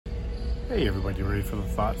Hey everybody, ready for the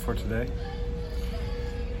thought for today?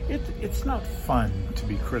 It's not fun to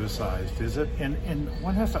be criticized, is it? And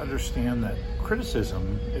one has to understand that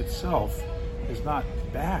criticism itself is not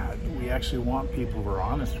bad. We actually want people who are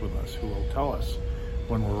honest with us, who will tell us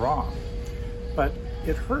when we're wrong. But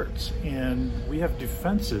it hurts, and we have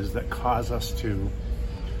defenses that cause us to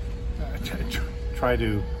try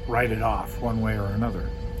to write it off one way or another.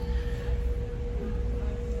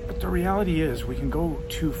 But the reality is we can go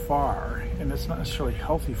too far, and it's not necessarily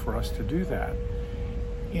healthy for us to do that.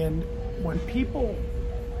 And when people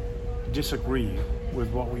disagree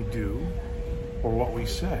with what we do or what we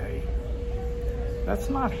say, that's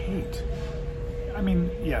not hate. I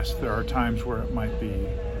mean, yes, there are times where it might be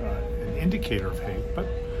an indicator of hate, but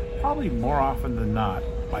probably more often than not,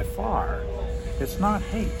 by far, it's not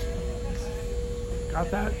hate.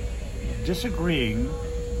 Got that? Disagreeing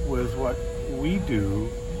with what we do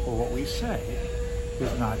or what we say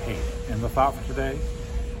is not hate. And the thought for today,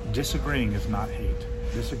 disagreeing is not hate.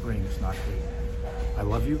 Disagreeing is not hate. I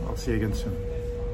love you. I'll see you again soon.